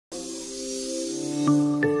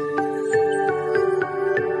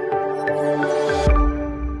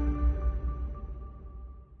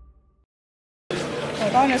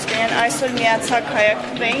Վարդան Օսկանյան, այսօր միացակ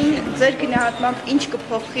հայակրվեին, ձեր գնահատմամբ ինչ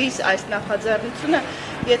կփոխի այս նախաձեռնությունը,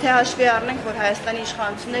 եթե հաշվի առնենք, որ Հայաստանի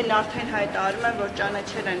իշխանություններն արդեն հայտարարում են, որ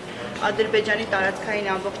ճանաչել են Ադրբեջանի տարածքային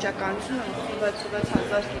ամբողջականությունը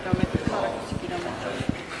 86,000 կիլոմետր քառակուսի։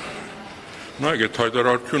 Նայեք, այդ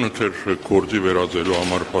հայտարարությունը թեր գործի վերածելու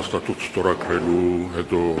համար փաստաթուղթ ստորագրելու,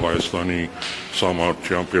 հետո Հայաստանի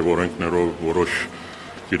սահմանությամբ եւ օրենքներով որոշ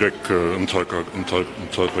direkt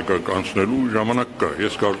ընթացականցնելու ժամանակ կա։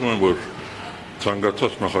 Ես կարծում եմ, որ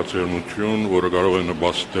ցանկացած նախաձեռնություն, որը կարող է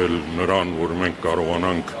նպաստել նրան, որ մենք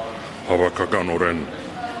կարողանանք հավաքականորեն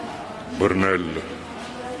բռնել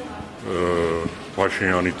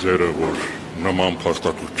Փաշինյանի ձեռը, որ նման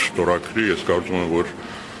փաստաթուղթ ստորագրի, ես կարծում եմ, որ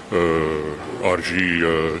արժի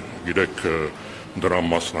direkt դրան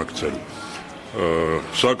մասնակցել։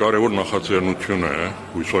 Սա կարևոր նախաձեռնություն է,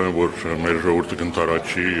 հույսով եմ, որ մեր ժողովուրդը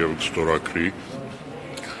կընդառաջի եւ կստորագրի։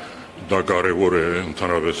 Դա կարևոր է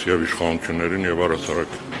ընդհանրապես եւ իշխանություններին եւ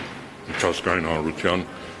առհասարակ միջազգային հանրության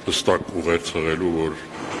հստակ ուղերձելու, որ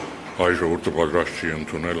հայ ժողովուրդը պատրաստ չի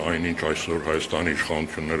ընդունել այնինչ այսօր Հայաստանի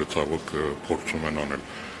իշխանությունները ցավոք փորձում են անել։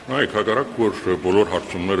 Նայեք, հակառակ որ բոլոր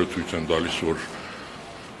հարցումները ցույց են տալիս, որ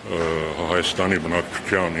Հայաստանի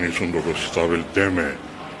բնակչության 90%-ից ավել դեմ է,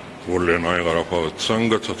 որ Լեռնային Ղարաբաղը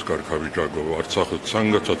ցանկացած կարգավիճակով, Արցախը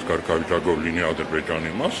ցանկացած կարգավիճակով լինի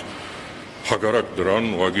Ադրբեջանի մաս, հակառակ դրան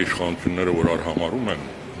ուղղակի իշխանությունները, որ արհամարհում են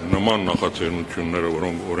նման նախաձեռնությունները,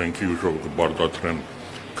 որոնք օրենքի ուժով կբարդացնեն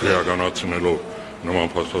քրեականացնելով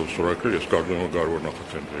նման փաստաթուղթ ստորագրել, ես կարծում եմ, որ կարևոր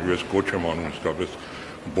նախաձեռնություն է։ Ես կոչ եմ անում իսկապես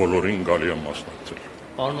բոլորին գալի եմ մասնակցել։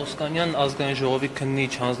 Պարոն Օսկանյան, ազգային ժողովի քննիչ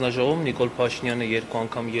հանձնաժողովում Նիկոլ Փաշինյանը 2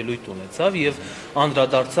 անգամ ելույթ ունեցավ եւ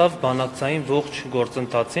անդրադարձավ բանակցային ողջ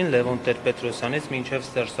գործընթացին Լևոն Տեր-Պետրոսյանից մինչեւ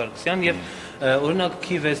Սերժ Սարգսյան եւ օրինակ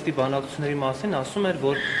Քիվեստի բանակցությունների մասին ասում էր,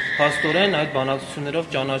 որ փաստորեն այդ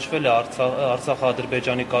բանակցություններով ճանաչվել է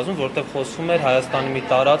Արցախ-Ադրբեջանի կազմում, որտեղ խոսվում էր Հայաստանի մի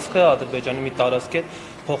տարածքը Ադրբեջանի մի տարածքի հետ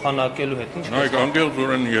փոխանակելու հետ։ Նայեք,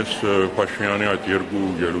 անկեղծորեն ես Փաշինյանի այդ երկու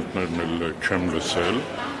ելույթներն էլ չեմ լսել։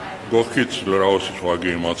 Գողքից լրահոսից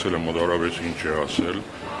ուղղակի իմացել եմ մոտավորապես ինչ է ասել։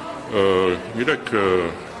 Իրեք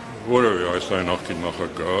որևէ Հայաստանի նախկին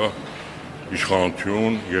նախագահ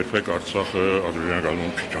իշխանություն երբեք Արցախը Ադրբեջանի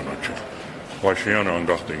կազմում չի ճանաչել։ Փաշինյանը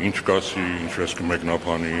անկախ թե ինչ կասի, ինչպես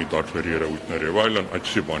կմեկնաբանի, տարբեր երևույթներ եւ այլն,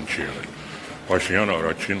 այդպիսի բան չի եղել։ Փաշինյանը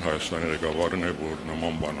առաջին Հայաստանի ղեկավարն է, որ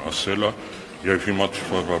նման բան ասել է եւ հիմա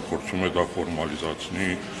փորձում է դա ֆորմալիզացնի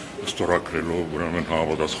ստորագրելով ուրեմն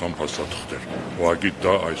համապատասխան փաստաթղթեր։ Ուղղակի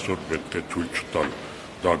դա այսօր պետք է թույլ չտալ,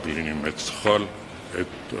 դա կլինի մեծ սխալ,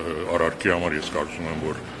 այդ արարքի համար ես կարծում եմ,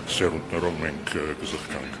 որ սերունդներով մենք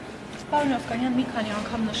կզղջանք։ Պարոն Օսկանյան, մի քանի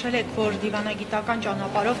անգամ նշել եք, որ դիվանագիտական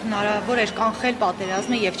ճանապարհով հնարավոր էր կանխել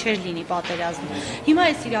պատերազմը եւ չէր լինի պատերազմ։ Հիմա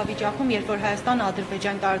այս իրավիճակում, երբ որ Հայաստանը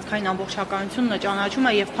Ադրբեջանի տարածքային ամբողջականությունը ճանաչում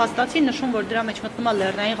է եւ փաստացի նշում, որ դրա մեջ մտնում է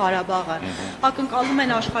Լեռնային Ղարաբաղը, ակնկալում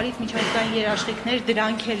են աշխարհից միջազգային երաշխիքներ,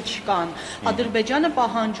 դրանք էլ չկան։ Ադրբեջանը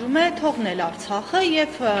պահանջում է թողնել Արցախը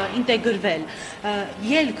եւ ինտեգրվել։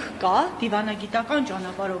 Ելք կա դիվանագիտական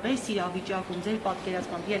ճանապարհով այս իրավիճակում ձեր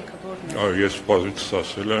պատկերացմամբ ելքը որն է։ Ես բազմիցս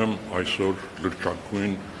ասել եմ, այսօր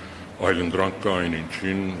լրջակույն այլընտրանք կա այն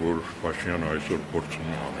ինչին, որ Փաշինյանը այսօր փորձում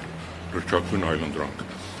է անել։ Լրջակույն այլընտրանք։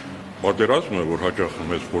 Պատերազմը, որ հաճախ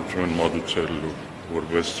մեզ փորձում են մատուցել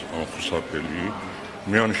որպես անխուսափելի,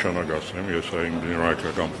 միանշանակ ասեմ, ես այն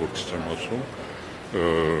բնորոշական փորձից եմ ասում,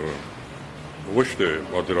 ոչ թե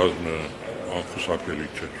պատերազմը անխուսափելի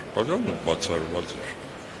չէր, պատերազմը բացառված էր։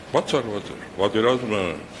 Բացառված էր։ Պատերազմը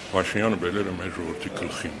Փաշինյանը բերել է մեր ժողովրդի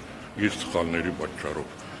գլխին իր սխալների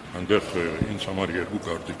պատճառով։ Այնտեղ ինձ համար երկու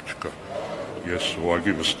կարծիք չկա։ Ես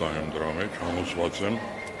ուղղակի վստահ եմ դրա մեջ, համոզված եմ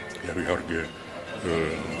եւ իհարկե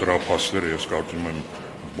դրա փաստերը ես կարծում եմ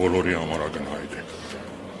բոլորի համար ակնհայտ է։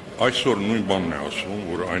 Այսօր նույն բանն է ասում,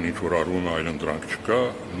 որ այնինչ որ արվում է այլընտրանք չկա,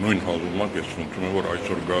 նույն հալումակ ես ընդունում եմ, որ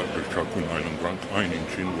այսօր կա լրջակույն այլընտրանք այն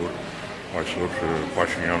ինչին, որ այսօր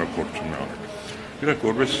Փաշինյանը փորձում է անել։ Իրեք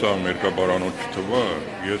որպես սա մերկաբարանոց չթվա,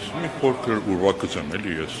 ես մի փոքր ուրվագծ եմ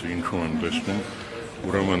էլի, ես ինչու եմ տեսնում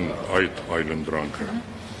ուրեմն այդ այլընտրանքը։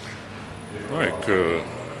 Նայեք,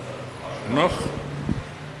 նախ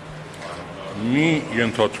մի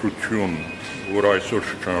ենթադրություն, որ այսօր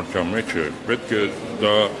շրջանառության մեջ է, պետք է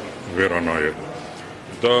դա վերանայել։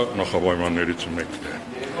 Դա նախապայմաններից մեկն է։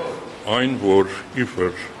 Այն, որ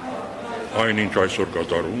իբր այնինչ այսօր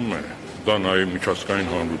կատարվում է, դա նաև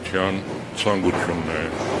միջազգային հանրության ցանկությունն է,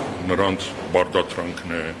 նրանց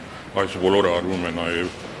բարդատրանքն է, այս բոլորը արվում է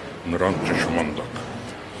նաև նրանց ճշմարտ տակ։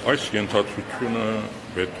 Այս ենթադրությունը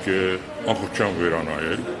պետք է ամբողջությամբ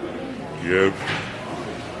վերանայել եւ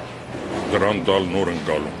դրան տալ նոր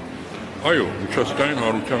ընկալում։ Այո, միջազգային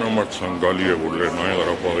հանրության համար ցանկալի է, որ Լեռնային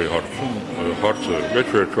Ղարաբաղի հարցը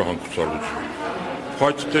վերջ-վերջո հանգուցալուծվի։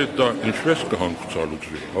 Բայց թե դա ինչպես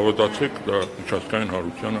կհանգուցալուծվի, հավատացեք, դա միջազգային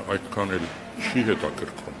հանրությանը այդքան էլ չի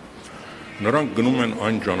հետաքրքրում։ Նրանք գնում են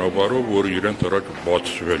այն ճանապարհով, որը իրենց առաջ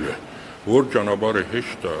բացվել է, որ ճանապարհը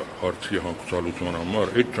հեշտ է հարցի հանգուցալուծման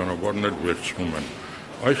համար, այդ ճանապարհն էլ վերցնում են։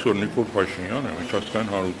 Այսօր Նիկոլ Փաշինյանը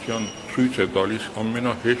միջազգային հանրության ցույց է տալիս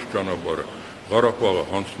ամենահեշտ ճանապարհը՝ Ղարաբաղը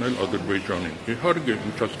հանձնել Ադրբեջանին։ Իհարկե,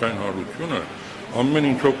 միջազգային հանրությունը ամեն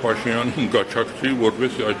ինչով Փաշինյանին գաչակցի,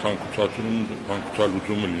 որպեսզի այդ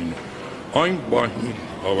հանգուցալուծումը լինի։ Այն բանին,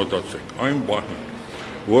 հավատացեք, այն բանին,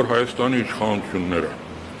 որ Հայաստանի իշխանությունները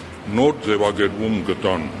նոր ձևակերպում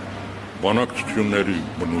գտան բանակցությունների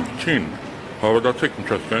բնույթին, հավատացեք,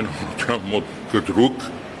 միջազգային հանրության մոտ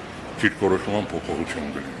գդրուկ դիրքորոշման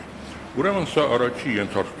փոփոխություն կլինի։ Ուրեմն սա առաջի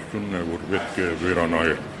ենթարկությունն է, որ պետք է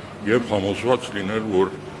վերանայել եւ համոզված լինել, որ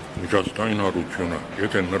միջազգային հանրությունը,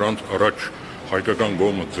 եթե նրանց առաջ հայկական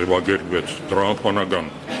կողմը ձևակերպեց տրամաբանական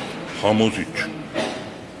համոզիչ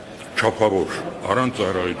չափավոր առանց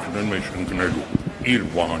ծայրահեղությունների մեջ ընկնելու իր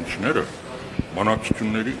պահանջները,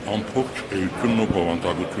 բանակցությունների ամբողջ էությունն ու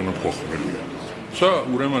բովանդակությունը փոխվելու է։ Սա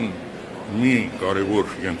ուրեմն մի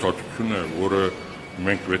կարևոր ենթարկություն է, որը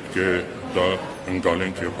մենք պետք է դա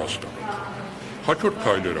ընկալենք եւ հասկանանք։ Հաջորդ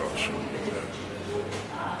քայլերը ասում։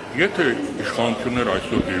 Եթե իշխանությունները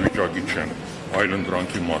այսօր դեպի չեն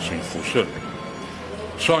այլընտրանքի մասին խոսել,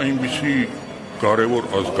 սա այնպիսի կարևոր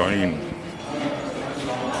ազգային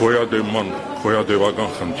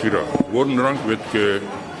գոյադևական խնդիր է, որ նրանք պետք է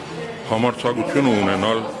համարձակություն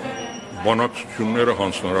ունենալ բանակցությունները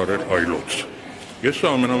հանձնարարել այլոց։ Ես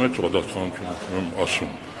ամենամեծ պատասխանատվությամբ եմ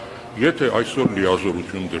ասում, եթե այսօր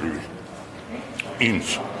լիազորություն դրվի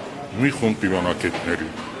ինձ մի խումբ դիվանագետների,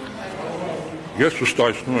 ես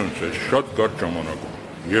վստահեցնում եմ ձեզ շատ կարճ ժամանակում,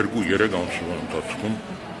 2-3 ամսվա ընթացքում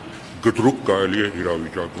գդրուկ կարելի է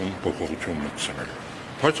իրավիճակում փոփոխություն մտցնել։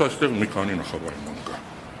 Բայց այստեղ մի քանի նախապայման կա։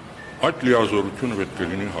 Այդ լիազորությունը պետք է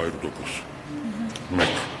լինի 100%։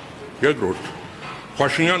 Մեկ։ Երկրորդ,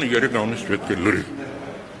 Փաշինյանը 3 ամիս պետք է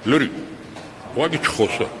լրի, ուղղակի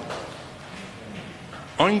չխոսա։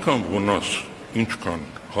 Այնքան վնաս, ինչքան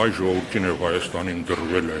հայ ժողովրդին եւ Հայաստանին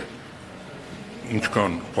դրվել է,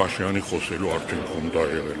 ինչքան Փաշինյանի խոսելու արդյունքում դա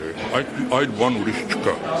եղել է, այդ բան ուրիշ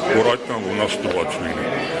չկա, որ այդքան վնաս տված լինի։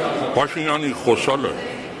 Փաշինյանի խոսալը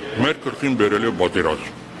մեր կրկին բերել է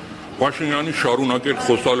պատերազմ։ Փաշինյանի շարունակել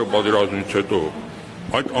խոսալը պատերազմից հետո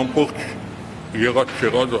այդ ամբողջ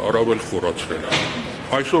եղած-չեղածը առավել խորացրել է։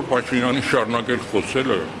 Այսօր Փաշինյանի շարունակել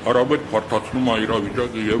խոսելը առավել բարդացնում է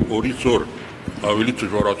իրավիճակը եւ օրից օր ավելի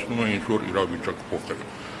դժվարացնում է ինչ-որ իրավիճակ փոխել։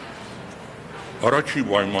 Առաջի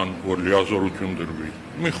պայման, որ լիազորություն դրվի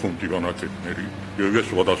մի խումբ դիվանագետների եւ ես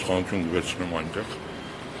պատասխանատվություն կվերցնեմ այնտեղ,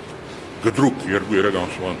 գդրուկ 2-3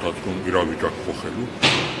 ամսվա ընթացքում իրավիճակ փոխելու,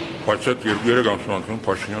 բայց այդ 2-3 ամսվա ընթացքում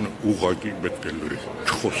Փաշինյանը ուղղակի պետք է լրի,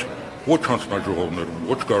 չխոսի, ոչ հանձնաժողովներում,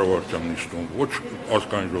 ոչ կառավարության նիստում, ոչ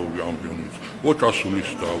ազգային ժողովի ամբիոնից, ոչ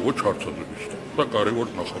ասուլիստա, ոչ հարցազրույցը։ Դա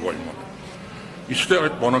կարևոր նախապայման է։ Իսկ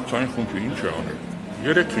այդ բանակցային խումբը ինչ է անել։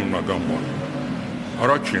 3 հիմնական բան։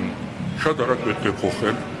 Առաջին, շատ արագ պետք է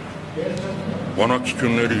փոխել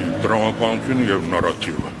բանակցությունների տրամաբանությունը եւ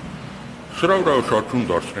նարատիվը։ Սրա վրա ուշադրություն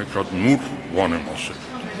դարձնեք, շատ նուրբ բան եմ ասել։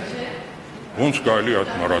 Ոնց կարելի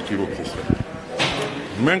այդ նարատիվը փոխել։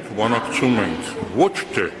 Մենք բանակցում ենք ոչ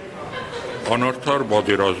թե անարդար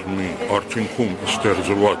պատերազմի արդյունքում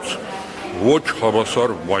ստեղծված ոչ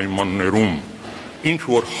հավասար պայմաններում ինչ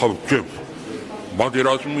որ հավճև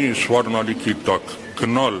պատերազմի սվառնալիքի տակ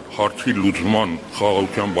գնալ հարցի լուծման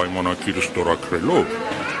խաղաղության պայմանագիրը ստորագրելով,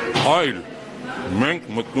 այլ մենք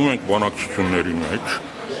մտնում ենք բանակցությունների մեջ,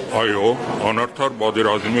 այո, անարդար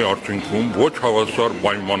պատերազմի արդյունքում ոչ հավասար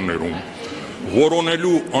պայմաններում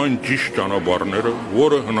որոնելու այն ճիշտ ճանապարհները,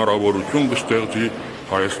 որը հնարավորություն կստեղծի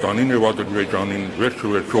Հայաստանին եւ Ադրբեջանին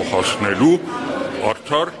վերջ-վերջո հասնելու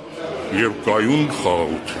արդար եւ կայուն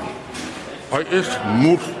խաղաղության։ Այս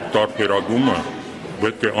նուրբ տարբերակումը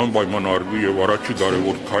պետք է անպայման արվի եւ առաջի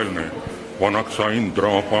կարևոր քայլն է բանակցային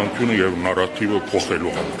դրամապանությունը եւ նարատիվը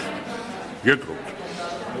փոխելու համար։ Երկրորդ,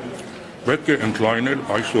 պետք է ընդլայնել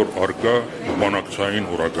այսօր արկա բանակցային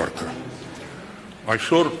օրակարգը։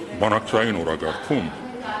 Այսօր բանակցային օրակարգում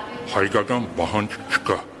հայկական պահանջ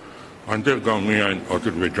չկա։ Այնտեղ կան միայն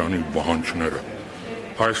Ադրբեջանի պահանջները։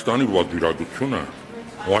 Հայաստանի պատվիրակությունը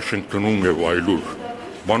Վաշինգտոնում եւ այլուր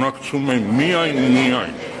բանակցում է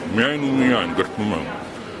միայն գրկնում եմ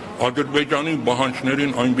Ադրբեջանի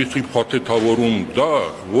պահանջներին այնպիսի փաթեթավորում դա,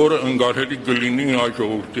 որը ընկալելի կլինի հայ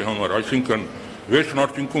ժողովրդի համար, այսինքն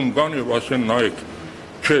վերջնարդյունքում կան եւ ասեն նայեք,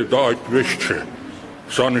 չէ, դա այդպես չէ։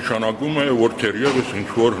 Սա նշանակում է, որ թերևս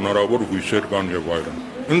ինչ-որ հնարավոր հույսեր կան եւ այլն։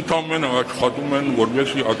 Ընդամենը աշխատում են,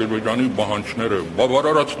 որպեսզի Ադրբեջանի պահանջները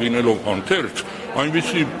բավարարած լինելով հանդերձ,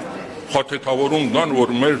 այնպիսի փաթեթավորում կան,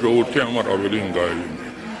 որ մեր ժողովրդի համար ավելի ընկալելի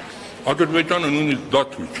է։ Ադրբեջանը նույնիսկ դա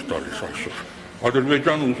թույլ չտալիս այսօր։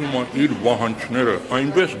 Ադրբեջանը ուզում է իր պահանջները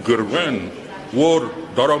այնպես գրվեն, որ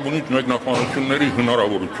դարաբնույթ մեկնաբանությունների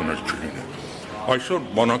հնարավորություններ չլինի։ Այսօր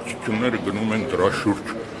բանակցությունները գնում են դրա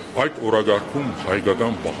շուրջ, այդ օրագարկում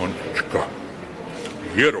հայկական պահանջ չկա։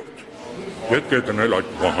 Երրորդ, պետք է դնել այդ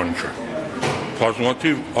պահանջը։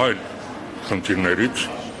 Բազմաթիվ այլ խնդիրներից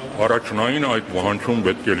առաջնային այդ պահանջում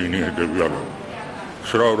պետք է լինի հետևյալը։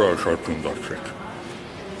 Սրա վրա շարժում դարձրեք։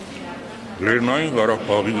 Լեռնային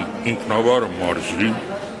Ղարաբաղի ինքնավար մարզի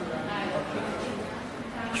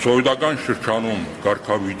սովետական շրջանում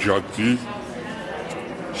կարգավիճակի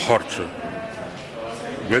հարցը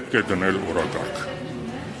պետք է դնել օրակարգ։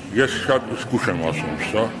 Ես շատ զգուշ եմ ասում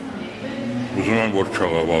սա, ուզում եմ, որ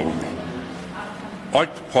չաղավաղում։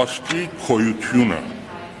 Այդ փաստի քոյությունը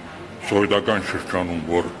սովետական շրջանում,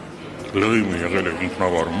 որ լրիվ եղել է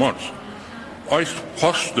ինքնավար մարզ, այս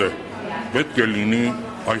փաստը պետք է լինի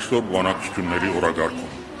այսօր բանակցությունների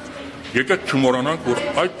օրակարգում։ Եկեք չմոռանանք, որ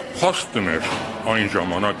այդ փաստն էր այն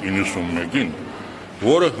ժամանակ 91-ին,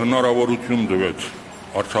 որը հնարավորություն տվեց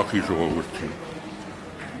Արցախի ժողովրդին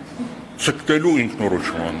ցկտելու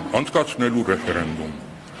ինքնորոշման, անցկացնելու ռեֆերենդում։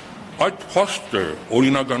 Այդ փաստը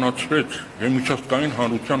օրինականացրեց եւ միջազգային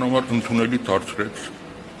հանրության համար ընդունելի դարձրեց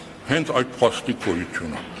հենց այդ փաստի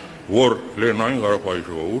քոյությունը, որ Լեռնային Ղարաբաղի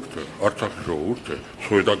ժողովուրդը, Արցախի ժողովուրդը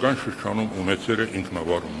սովետական շրջանում ունեցել է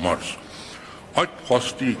ինքնավար մարզ։ Այդ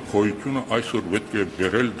փաստի քոյությունը այսօր պետք է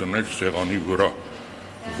բերել դնել սեղանի վրա,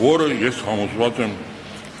 որը ես համոզված եմ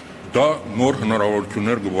դա նոր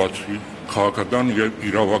հնարավորություններ կբացի քաղաքական եւ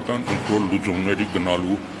իրավական ինչ-որ լուծումների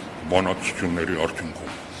գնալու բանակցությունների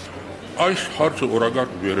արդյունքում։ Այս հարցը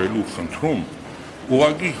օրակարգ բերելու խնդրում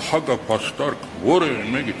ուղղակի հակապաստարկ որևէ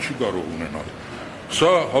մեկը չի կարող ունենալ։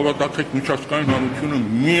 Սա հավատացեք միջազգային հանրությունը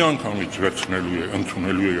մի անգամից վերցնելու է,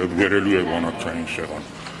 ընդունելու է եւ վերելու է բանակցային սեղան։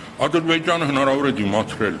 Ադրբեջանը հնարավոր է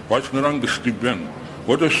դիմացրել, բայց նրան կստիպեն,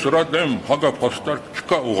 որտեղ սրա դեմ հակապաստարկ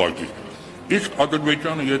չկա ուղղակի։ Իսկ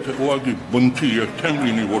Ադրբեջանը եթե ուղղակի բնթի եւ թեմ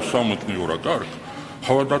լինի, որ սա մտնի օրակարգ,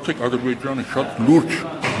 հավատացեք Ադրբեջանը շատ լուրջ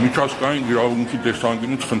միջազգային իրավունքի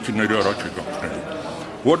տեսանկյունից խնդիրների առաջ է կանգնելու,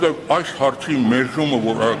 որտեղ այս հարցի մերժումը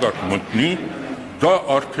որ օրակարգ մտնի, դա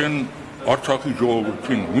արդեն Արցախի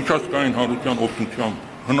ժողովրդին միջազգային հանրության օգնությամբ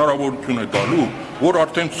հնարավորություն է տալու, որ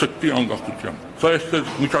արդեն ցկտի անկախության։ Սա է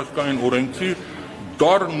միջազգային օրենքի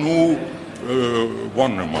դառն ու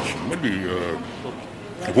բանն եմ ասում, էլի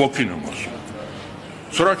ոգին եմ ասում։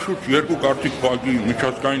 Սրա շուրջ երկու կարծիք բակի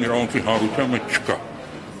միջազգային իրավունքի հանրության մեջ չկա։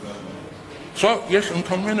 Սա ես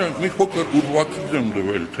ընդամենը մի փոքր ուրվագիծ եմ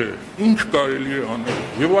տվել, թե ինչ կարելի է անել,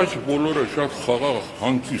 եւ այս բոլորը շատ խաղաղ,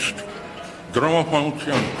 հանգիստ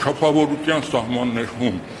դրամապանության, չափավորության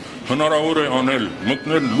սահմաններում հնարավոր է անել,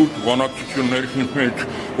 մտնել լուրջ բանակցությունների մեջ,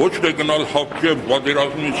 ոչ թե գնալ հապկև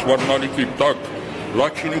պատերազմի սվառնալիքի տակ,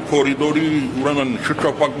 Լաչինի կորիդորի ուրեմն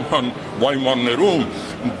շրջապատման պայմաններում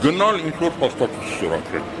գնալ ինչ-որ փաստաթուղթ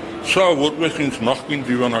ստորագրել։ Սա որպես ինձ նախկին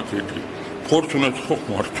դիվանագետի փորձ ունեցող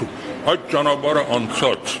մարդու այդ ճանապարհը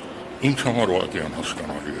անցած ինձ համար ուղղակի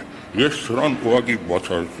անհասկանալի է։ Ես սրան ուղղակի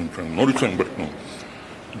բացառություն չեմ, նորից եմ բրտնում։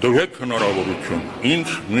 Դվեք հնարավորություն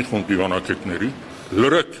ինձ մի խումբ դիվանագետների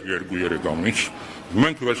լրիվ 2-3 ամիս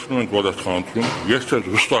մենք վերցնում ենք պատասխանատվություն, ես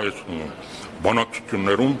ձեզ վստահեցնում եմ,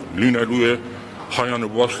 բանակցություններում լինելու է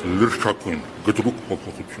հայանվազ լրջակույն գտրուկ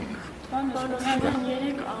փոփոխություններ։ Պարոն Օսկանյան,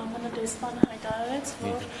 երեք ԱՄՆ դեսպանը հայտարարեց,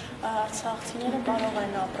 որ արցախցիները կարող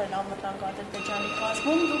են ապրել անվտանգ Ադրբեջանի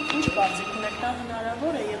կազմում, դուք ինչ կարծիք ունեք, դա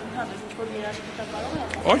հնարավոր է եւ ընդհանրապես ինչ-որ երաշխիք կարող է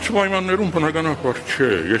ապրել։ Այս պայմաններում բնականաբար չէ,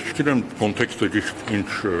 ես չգիտեմ կոնտեքստը ճիշտ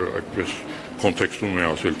ինչ այդպես կոնտեքստում է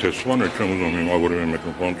ասել դեսպանը, չեմ ուզում հիմա որևէ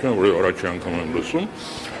մեկնաբանություն, որ առաջի անգամ եմ լսում,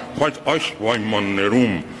 բայց այս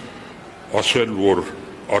պայմաններում ասել, որ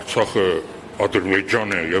Արցախը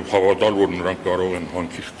Ադրբեջան է եւ հավատալ, որ նրանք կարող են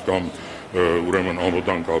հանգիստ կամ ուրեմն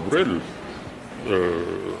անվտանգ ապրել,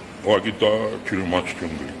 ուղղակի դա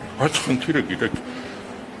ջրիմացություն է։ Բայց խնդիրը գիտեք,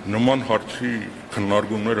 նման հարցի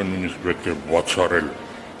քննարկումները նույնիսկ պետք է բացառել։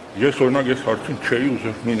 Ես օրինակ այս հարցին չէի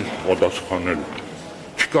ուզում նույնիսկ պատասխանել։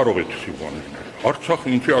 Չկարող է դիսի բան լինել։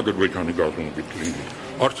 Արցախը ինչի Ադրբեջանի գազում պիտի լինի։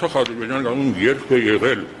 Արցախը Ադրբեջանի գազում երբ է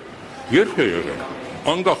եղել։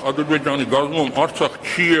 Անկախ Ադրբեջանի գազում Արցախ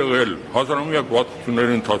չի եղել հազարամյա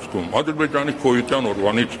պատմությունների ընթացքում։ Ադրբեջանի քոյության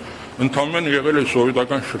օրվանից ընդամենը եղել է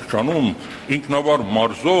սովետական շրջանում ինքնավար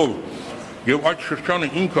մարզով եւ այդ շրջանը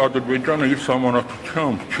ինքը Ադրբեջանը իր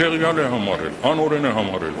սահմանադրությամբ չեղյալ է համարել, անօրեն է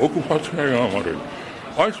համարել, օկուպացիա է համարել։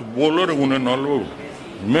 Այս բոլորը ունենալով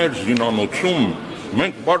մեր զինանոցում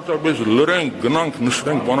մենք պարզապես լրենք, գնանք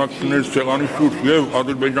նստենք բանակցությունների սեղանի շուրջ եւ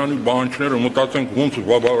Ադրբեջանի բանջները մտածենք ոնց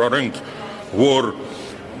բավարարենք, որ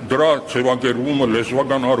դրա ձևակերպումը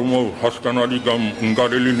լեզվական առումով հասկանալի կամ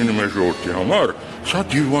ընկալելի լինի մեր ժողովրդի համար, սա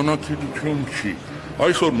դիվանագիտություն չի։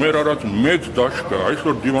 Այսօր մեր արած մեծ դաշտը,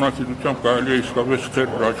 այսօր դիվանագիտությամբ կարելի է իսկապես թեր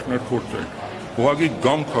հրաշքներ փորձել։ Ուղղակի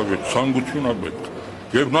գամքավե ցանկություն է պետք։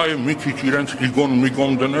 Եվ նաև մի քիչ իրենց իգոն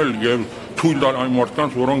միգոն դնել եւ թույլ տալ այն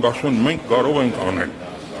մարդկանց, որոնք ասում են մենք կարող ենք անել։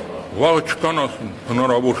 Վաղը չկան ասում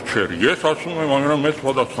հնարավոր չէ։ Ես ասում եմ ամենամեծ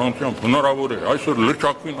պատասխանությամբ հնարավոր է։ Այսօր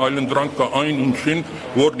լրջակվին այլընտրանք կա այն ինչին,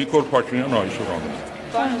 որ Նիկոլ Փաշինյանը այսօր անում է։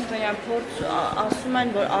 Պարոն Օսկանյան, ասում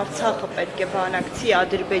են, որ Արցախը պետք է բանակցի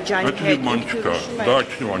Ադրբեջանի հետ։ Դա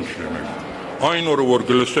չի բան չլիներ։ Այն օրը, որ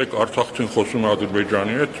գլսեք Արցախցին խոսում է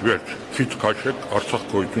Ադրբեջանի հետ, վերջ, քիչ քաշեք, Արցախ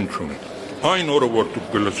գոյություն չունի։ Այն օրը, որ դուք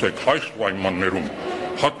գլսեք այս պայմաններում,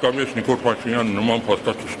 հատկապես Նիկոլ Փաշինյանը նման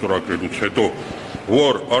փաստաթուղթ ստորագրելուց հետո,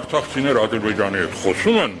 որ արցախցիները Ադրբեջանի հետ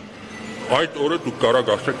խոսում են, այդ օրը դուք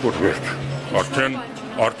կարող ասեք, որ վերջ։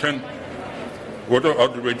 Արդեն որտեղ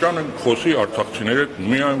Ադրբեջանը խոսի արցախցիների հետ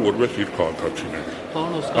միայն որպես իր քաղաքացիներ։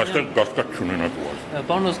 Այստեղ կասկած չունենա դու։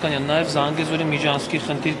 Պարոն Օսկանյան, նաև Զանգեզուրի Միջանցքի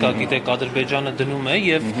խնդիր կա, գիտեք, Ադրբեջանը դնում է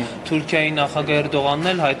եւ Թուրքիայի նախագահ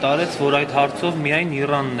Էրդողանն էլ հայտարարեց, որ այդ հարցով միայն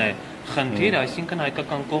Իրանն է խնդիր, այսինքն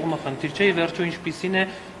հայկական կողմը խնդիր չէ, վերջո ինչպիսին է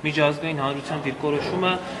միջազգային հանրության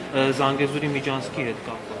դիրքորոշումը Զանգեզուրի Միջանցքի հետ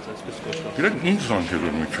կապված, այսպես կոչված։ Գիտեք, ինչ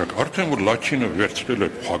Զանգեզուրի միջանցք, արդեն որ Լաչինը վերցրել է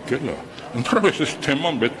փակելը, ընդհանրապես այս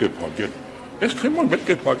թեման պետք է փակել։ Այս թեման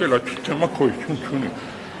պետք է փակել, այդ թեմա գոյություն չունի։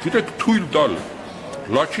 Գիտեք, թույլ տալ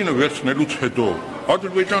Լաչինը վերցնելուց հետո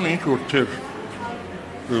Ադրբեջանը ինչ որ թեր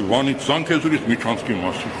վանից Զանգեզուրից Միջանցքի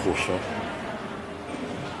մասին խոսա։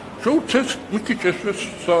 Շուտ մի քիչ էսպես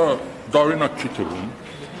սա դավենակ չի թվում։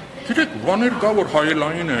 Գիտեք, բաներ կա, որ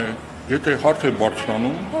հայելային է, եթե հարց է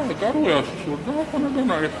բարձրանում, կարող է ասել, որ դա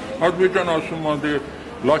բանական է, Ադրբեջանը ասում է, դե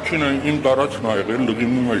Լաչինը իմ տարածքն է եղել,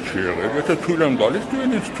 լգիմում էլ չի եղել, եթե թույլ եմ տալիս, դու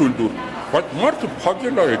ինձ թույլ տուր։ Բայց մարդը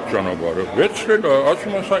փակել է այդ ճանապարհը, վերցրել է,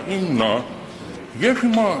 ասում է, սա իմն է, եւ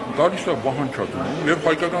հիմա գալիս է բանջարում, եւ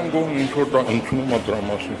հայկական կողմը ինչ որ դա ընդունում է դրա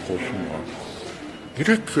մասին խոսում է։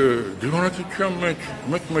 Գիտեք, դիվանագիտության մեջ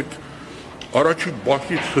մեկ առաջի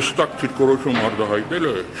բախից հստակ դիրքորոշում արտահայտելը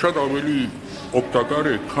շատ ավելի օգտակար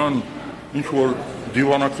է, քան ինչ որ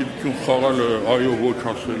դիվանագիտություն խաղալը, այո ոչ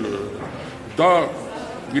ասելը։ Դա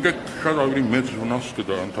գիտեք, շատ ավելի մեծ վնաս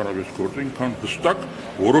կտա ընդհանրապես գործին, քան հստակ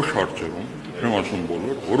որոշ հարցերում, չեմ ասում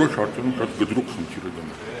բոլոր, որոշ հարցերում շատ գդրուկ խնդիր է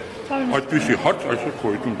դնում։ Այդպիսի հարց այսօր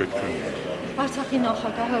գոյություն պետք չէ։ Արցախի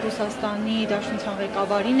նախագահը Ռուսաստանի Դաշնության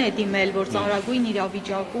ղեկավարին է դիմել, որ ծանրագույն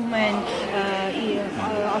իրավիճակում են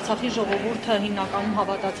Արցախի ժողովուրդը հիմնականում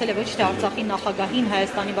հավատացել է ոչ թե Արցախի նախագահին,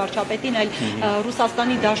 Հայաստանի վարչապետին, այլ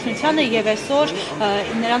Ռուսաստանի Դաշնությանը եւ այսօր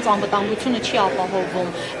նրանց անվտանգությունը չի ապահովում։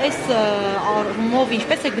 Այս առումով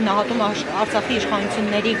ինչպես է գնահատում Արցախի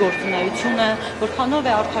իշխանությունների գործունեությունը,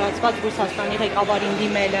 որքանով է արդարացված Ռուսաստանի ղեկավարին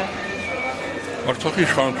դիմելը։ Արցախի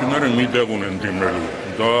իշխանությունները մի տեղ ունեն դիմելու,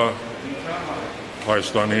 դա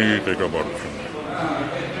Հայաստանի ղեկավարությունը։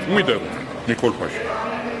 Մի տեղ ունեն, Նիկոլ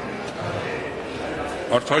Փաշինյանը։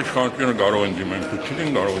 Արցախի իշխանությունները կարող են դիմեն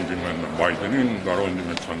Պուտինին, կարող են դիմեն Բայդենին, կարող են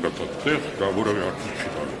դիմեն ցանկացած տեղ, դա որևէ արդյունք չի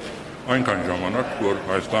տալու։ Այնքան ժամանակ, որ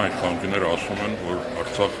Հայաստանի իշխանությունները ասում են, որ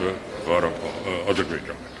Արցախը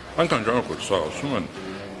Ադրբեջանն է։ Այնքան ժամանակ, որ սա ասում են,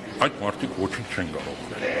 այդ մարդիկ ոչինչ չեն կարող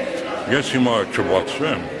անել։ Ես հիմա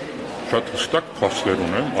չբացվեմ, շատ հստակ փաստեր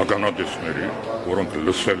ունեմ ագանադեսների, որոնք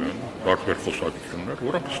լսել են տարբեր խոսակցություններ,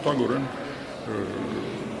 որոնք հստակորեն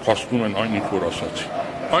փաստում են այն ինչ որ ասացի։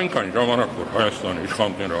 Այնքան ժամանակ, որ Հայաստանի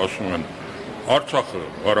իշխանությունները ասում են Արցախը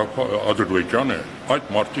Ադրբեջան է,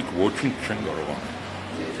 այդ մարդիկ ոչինչ չեն կարող անել։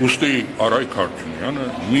 Ուստի Արայք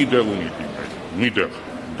Հարությունյանը մի տեղ ունի դիմել, մի տեղ,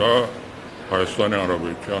 դա Հայաստանի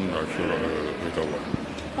Հանրապետության այսօր ղեկավարն է։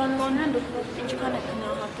 Պարոն Օսկանյան, դուք ինչքան եք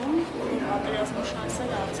գնահատում պատերազմի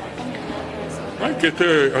շանսերը Արցախում եւ Այդ եթե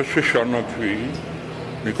այսպես շարունակվի,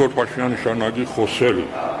 Նիկոլ Փաշինյանը շարունակի խոսել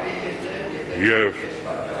եւ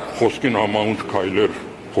խոսքին համահունչ քայլեր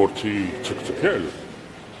փորձի ցկցկել,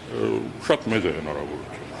 շատ մեծ է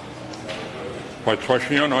հնարավորություն։ Բայց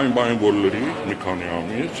Փաշինյանը այն բանին որ լրի մի քանի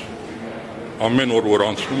ամիս, ամեն օր որ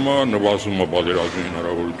անցնում է, նվազում է պատերազմի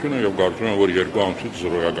հնարավորությունը եւ կարծում եմ որ 2 ամսից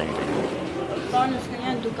զրոյական կլինի։ Պարոն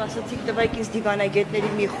Օսկանյան, դուք ասացիք տվեք ինձ դիվանագետների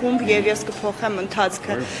մի խումբ եւ ես կփոխեմ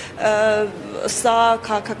ընթացքը։ Սա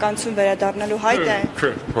քաղաքականություն վերադառնալու հայտ է։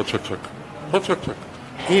 Չէ, փոփոխեք։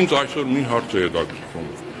 Ինձ այսօր մի հարց է հետաքրքրում։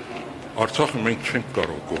 Արցախը մենք չենք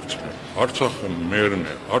կարող գործել։ Արցախը մերն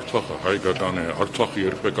է, Արցախը հայկական է, Արցախը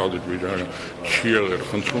երբեք Ադրբեջանը չի եղել։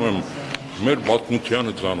 Խնդրում եմ մեր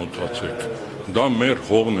պատմությանը ծանոթացեք։ Դա մեր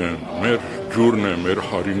հողն է, մեր ջուրն է, մեր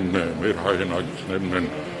հարինն է, մեր հայրենակիցներն են։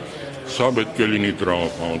 Սա պետք է լինի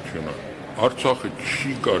դրամապանությունը։ Արցախը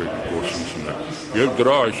չի կարելի գործընկնել, եւ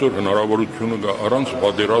դրա այսօր հնարավորությունը կա առանց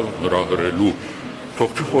պատերազմ հրահրելու։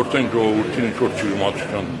 Թող չփորձեն ժողովրդին ինչ-որ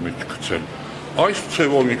ճշմարտության մեջ գցել։ Այս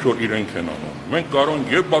ցևով ինչ-որ իրենք են անում։ Մենք կարող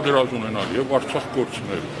ենք եւ պատերազմ ունենալ, եւ Արցախ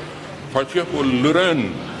կորցնել, բայց երբ որ լրեն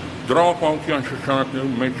դրամապանության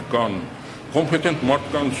շրջանակներում մեջ կան կոմպետենտ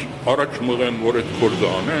մարդկանց առաջ մղեն, որ այդ գործը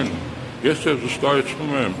անեն, ես ձեզ վստահեցնում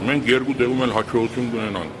եմ, մենք երկու դեղում էլ հաջողություն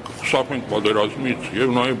կունենանք, կխուսափենք պատերազմից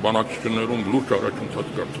եւ նաեւ բանակցություններում լուրջ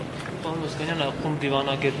առաջընթաց կարձանենք։ Պարոն Օսկանյան, ախում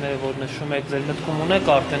դիվանագետները, որ նշում եք, ձեր մտքում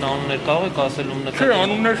ունեք արդեն անուններ, կարող եք ասել ում նկատի։ Չէ,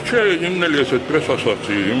 անուններ չէ, իմն էլ ես այդպես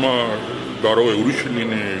ասացի, հիմա կարող է ուրիշ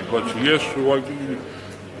լինի, բայց ես ուղղակի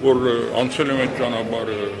որ անցել եմ այդ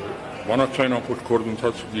ճանապարհը, բանակցային ամբողջ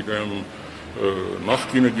գործընթացը գիտեմ,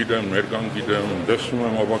 նախկինը գիտեմ, ներկան գիտեմ, տեսնում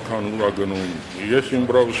եմ ավական ուրա գնում, ես իմ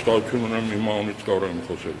վրա վստահություն ունեմ, իմ անունից կարող եմ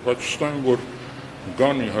խոսել, բայց վստահ եմ, որ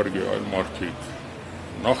կան իհարկե այլ մարդիկ,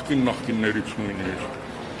 նախկիններից նույնիսկ,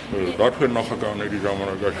 դարբեր նախագահների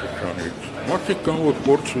ժամանակաշրջանից, մարդիկ կան, որ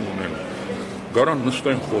փորձ ունեն, գարան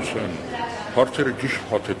նստեն խոսեն, հարցերը ճիշտ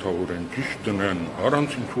փաթեթավորեն, ճիշտ դնեն,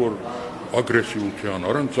 առանց ինչ-որ ագրեսիվության,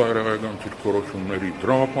 առանց ծայրահեղական դիրքորոշումների,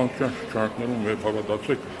 դրամապանության շրջանակներում եւ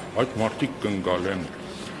հավատացեք, այդ մարդիկ կընկալեն։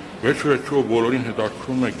 Վերջերս բոլորին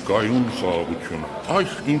հետաքրում է գայուն խաղաղությունը։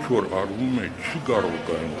 Այս ինչ որ արվում է, չի կարող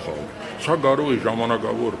գայուն խաղաղություն։ Սա կարող է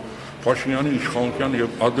ժամանակավոր Փաշինյանի իշխանության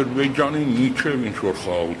եւ Ադրբեջանի միջև ինչ որ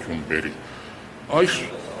խաղաղություն բերի։ Այս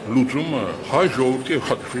լուծումը հայ ժողովրդի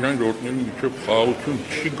եւ Ադրբեջանի ժողովրդների միջև խաղաղություն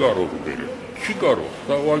չի կարող բերել։ Չի կարող։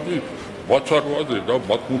 Դա ուղղակի բացառված է, դա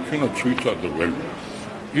պատմությունը ցույց է տվել։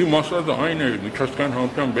 Իմ ասածը այն է, միջազգային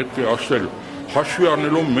հանրության պետք է ասել, հաշվի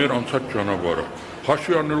առնելով մեր անցած ճանապարհը,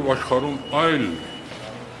 հաշվի առնելով աշխարհում այլ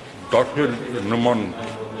տարբեր նման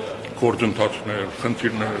գործընթացներ,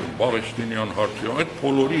 խնդիրներ, Պաղեստինյան հարցի, այդ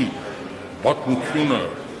բոլորի պատմությունը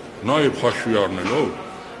նաև հաշվի առնելով,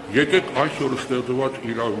 եկեք այսօր ստեղծված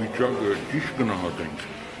իրավիճակը ճիշտ գնահատենք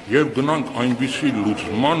եւ գնանք այնպիսի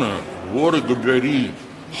լուծմանը, որը կբերի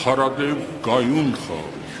հարադեպ գայուն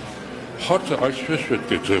խաղաղություն։ Հարցը այսպես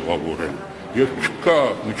պետք է ձևավորել եւ չկա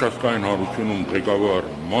միջազգային հանրությունում ղեկավար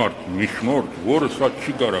մարդ, միջնորդ, որը սա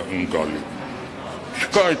չի կարող ընկալի։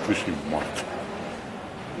 Չկա այդպիսի մարդ։